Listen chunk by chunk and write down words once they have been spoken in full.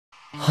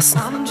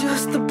Asuna. I'm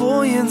just the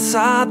boy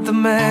inside the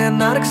man,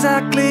 not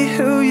exactly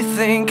who you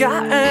think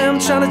I am.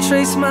 Trying to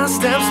trace my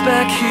steps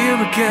back here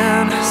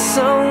again.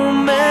 So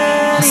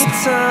many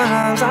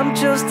times I'm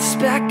just a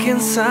speck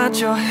inside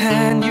your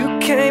hand. You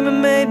came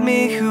and made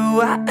me who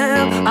I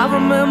am. I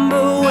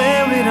remember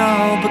where it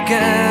all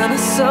began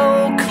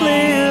so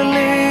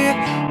clearly.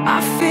 I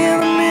feel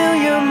a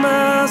million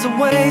miles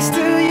away.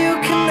 Still you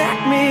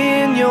connect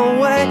me in your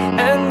way,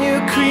 and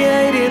you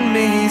created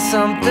me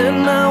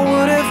something I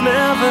would have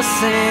never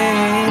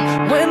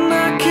seen. When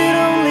I could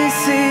only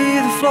see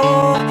the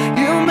floor,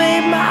 you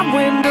made my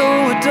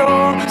window a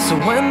door. So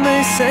when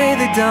they say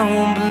they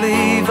don't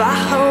believe, I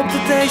hope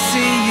that they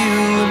see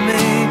you and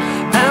me.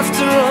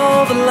 After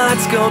all the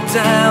lights go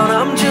down,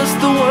 I'm just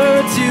the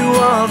words, you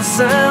are the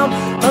sound.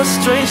 A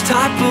strange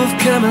type of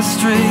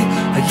chemistry,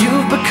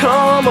 you've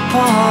become a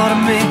part of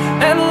me.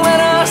 And when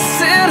I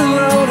sit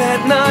alone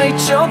at night,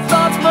 your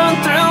thoughts burn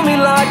through me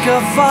like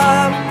a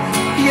fire.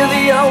 You're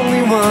the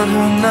only one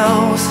who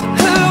knows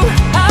who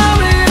I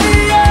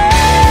really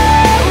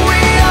am. We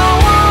all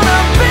wanna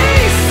be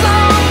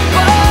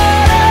somebody.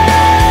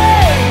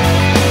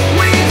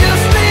 We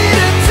just need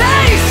a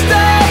taste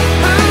of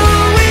who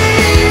we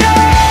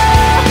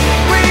are.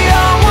 We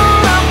all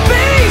wanna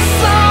be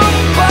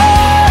somebody.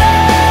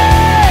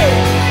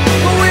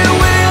 We're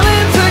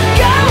willing to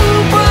go,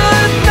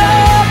 but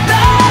not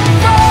that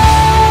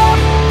far.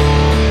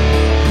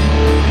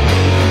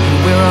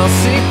 We're all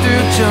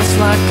see-through just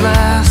like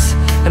glass,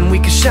 and we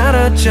can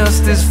shatter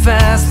just as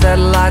fast. That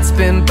light's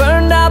been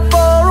burned out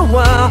for a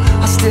while.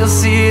 I still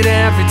see it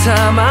every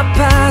time I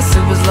pass.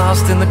 It was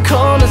lost in the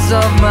corners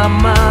of my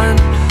mind,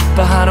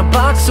 behind a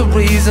box of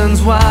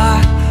reasons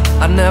why.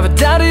 I never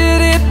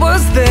doubted it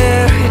was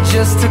there. It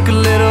just took a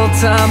little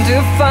time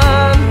to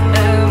find.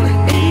 And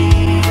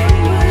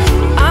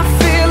I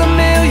feel a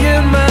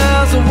million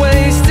miles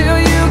away. Still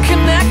you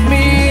connect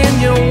me in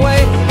your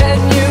way,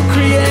 and you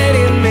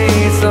created me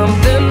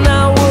something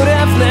I would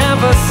have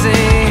never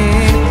seen.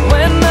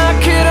 When I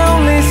could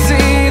only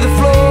see the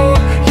floor,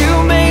 you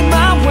made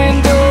my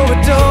window a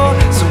door.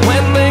 So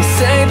when they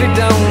say they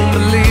don't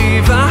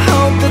believe, I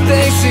hope that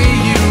they see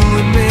you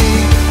and me.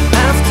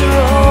 After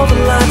all the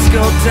lights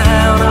go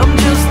down, I'm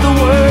just the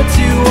words,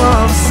 you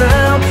are the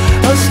sound.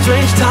 A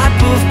strange type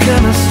of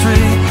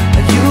chemistry,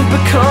 you've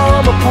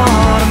become a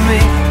part of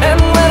me. And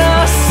when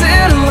I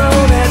sit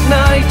alone at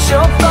night,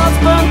 your thoughts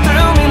burn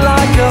through me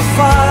like a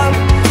fire.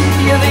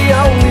 You're the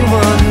only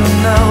one who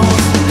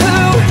knows who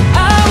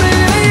I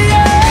really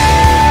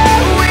am.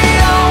 We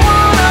all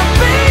wanna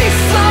be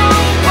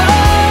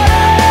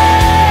somebody.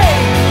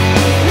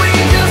 We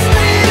just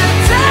need a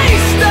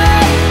taste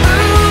of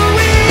who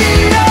we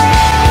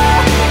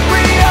are.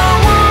 We all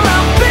wanna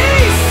be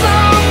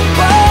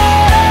somebody.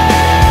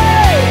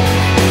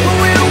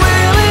 We're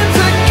willing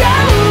to go,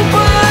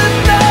 but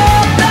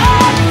not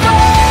that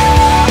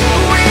far.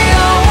 We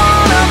all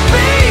wanna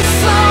be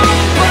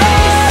somebody.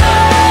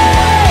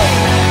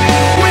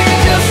 We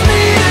just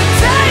need a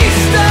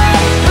taste of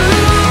who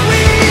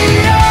we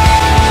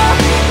are.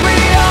 We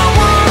all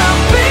wanna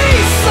be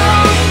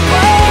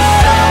somebody.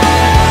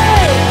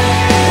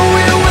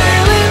 We're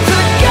willing to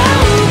go,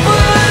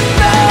 but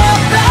not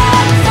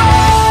that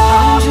far.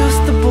 I'm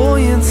just the boy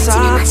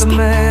inside the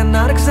man,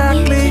 not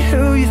exactly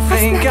who you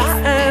think I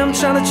am.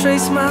 Trying to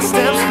trace my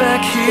steps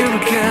back here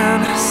again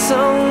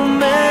so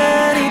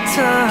many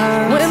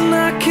times. When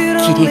I could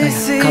only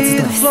see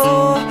the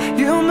floor,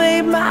 you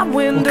made my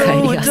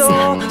window a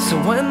door. So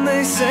when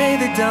they say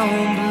they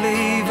don't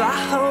believe, I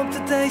hope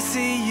that they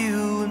see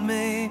you and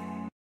me.